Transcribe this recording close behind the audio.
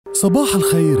صباح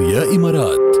الخير يا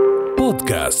إمارات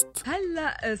بودكاست.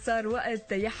 هلأ صار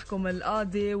وقت يحكم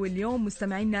القاضي، واليوم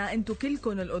مستمعينا انتو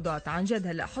كلكن القضاة عن جد.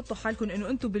 هلأ حطوا حالكم انه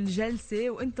انتو بالجلسة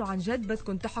وانتو عن جد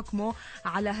بدكم تحكموا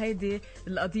على هيدي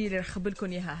القضية اللي رح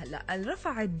خبركن اياها. هلأ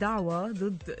رفعت دعوى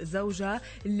ضد زوجها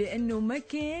اللي انه ما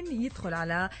كان يدخل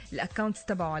على الاكاونتس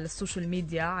تبعه على السوشيال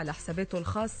ميديا على حساباته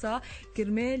الخاصة،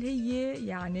 كرمال هي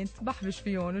يعني تبحبش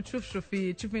فيهم وتشوف شو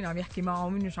فيه، تشوف مين عم يحكي معه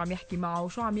ومين مش عم يحكي معه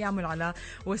وشو عم يعمل على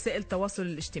وسائل التواصل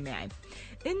الاجتماعي.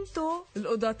 انتو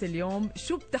القضاة اليوم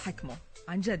شو بتحكموا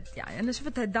عن جد؟ يعني انا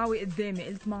شفت هالدعوة قدامي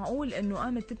قلت معقول انه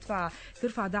قامت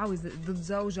ترفع دعوة ضد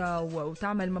زوجها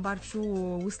وتعمل ما بعرف شو،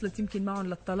 وصلت يمكن معهم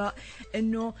للطلاق،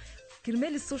 انه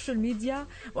كرمال السوشيال ميديا.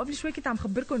 وقبل شوي كنت عم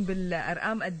خبركم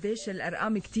بالارقام، قديش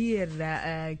الارقام كتير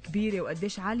كبيره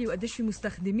وقديش عاليه وقديش في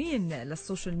مستخدمين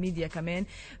للسوشيال ميديا كمان.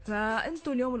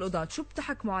 فانتوا اليوم القضاة شو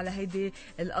بتحكموا على هيدي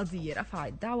القضيه؟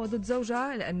 رفعت دعوه ضد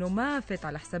زوجها لانه ما فات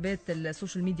على حسابات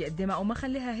السوشيال ميديا قدامها، او ما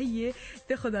خليها هي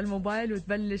تاخذ الموبايل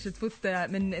وتبلش تفوت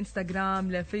من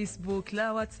انستغرام لفيسبوك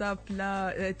لواتساب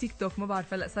لتيك توك، ما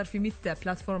بعرف هلا صار في 100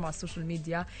 بلاتفورم على السوشيال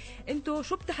ميديا. انتوا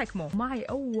شو بتحكموا؟ معي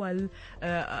اول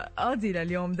قاضي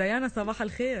لليوم دايانا، صباح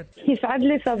الخير. يسعد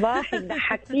لي صباحك،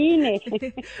 ضحكتيني.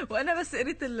 وانا بس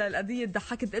قريت القضيه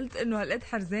ضحكت، قلت انه هالقد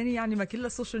حرزاني، يعني ما كلها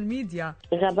السوشيال ميديا.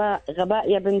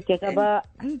 غباء يا بنتي، غباء.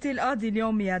 انت القاضي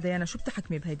اليوم يا دايانا، شو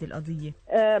بتحكمي بهيدي القضيه؟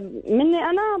 مني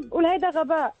انا بقول هيدا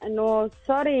غباء، انه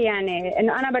سوري يعني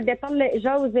انه انا بدي اطلق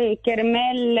جوزي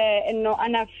كرمال انه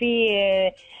انا في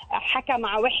حكى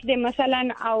مع وحده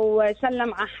مثلا او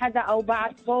سلم على حدا او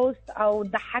بعت بوست او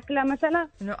ضحك لها مثلا.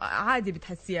 انه عادي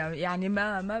بتحسيها يعني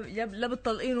ما لا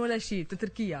بتطلقين ولا شيء،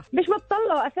 بتتركيها؟ مش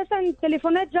بتطلقوا اساسا.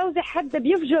 تليفونات جوزي حد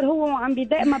بيفجر هو وعم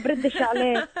بيضايق ما بردش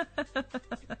عليه.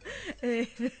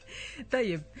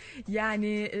 طيب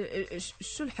يعني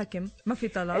شو الحكم؟ ما في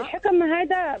طلاق؟ الحكم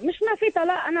هيدا مش ما في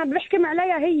طلاق، انا بحكم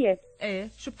عليها هي. ايه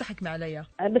شو بتحكمي عليها؟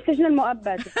 بالسجن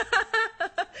المؤبد.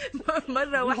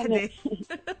 مرة واحدة.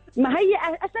 ما هي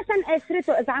اساسا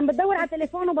اسرته، اذا عم بتدور على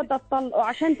تليفونه بدها تطلقه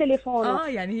عشان تليفونه.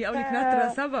 يعني هي قولك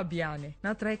ناطرة سبب، يعني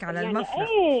ناطرة هيك على يعني المفرق.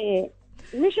 ايه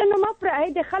مش انه مفرق،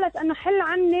 هيدي خلص انه حل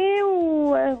عني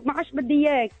وما عادش بدي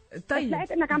اياك. طيب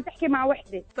لقيت انك عم تحكي مع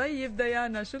وحده. طيب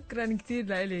ديانا شكرا كتير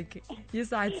لك،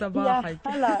 يسعد صباحك.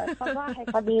 هلا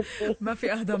صباحك حبيبتي. ما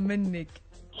في اهضم منك.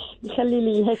 خلي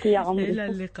لي هيك يا عمري. الى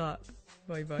اللقاء.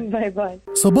 باي باي. باي باي.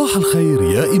 صباح الخير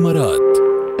يا إمارات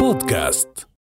بودكاست.